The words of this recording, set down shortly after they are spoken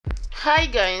Hi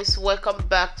guys, welcome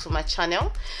back to my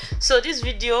channel. So this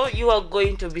video you are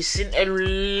going to be seeing a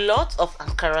lot of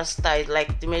Ankara styles.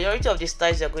 Like the majority of the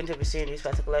styles you're going to be seeing in this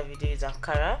particular video is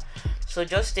Ankara. So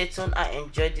just stay tuned and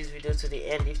enjoy this video to the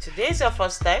end. If today is your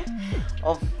first time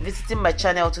of visiting my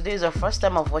channel, today is your first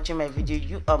time of watching my video,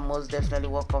 you are most definitely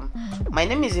welcome. My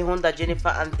name is Ihunda Jennifer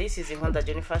and this is Ihunda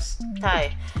Jennifer style.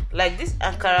 Like this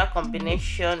Ankara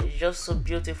combination is just so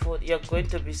beautiful. You're going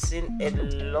to be seeing a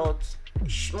lot,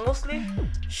 mostly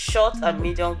short and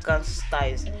medium gown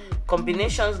styles,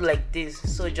 combinations like this.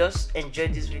 So just enjoy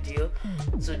this video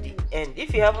to the end.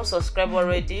 If you haven't subscribed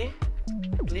already,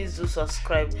 please do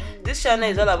subscribe. This channel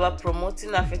is all about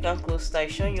promoting African clothes style,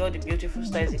 showing you all the beautiful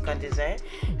styles you can design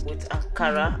with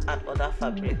Ankara and other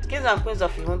fabric. Kings and queens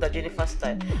of Ihunda Jennifer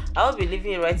style, I will be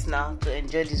leaving you right now to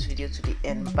enjoy this video to the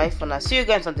end. Bye for now. See you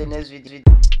guys on the next video.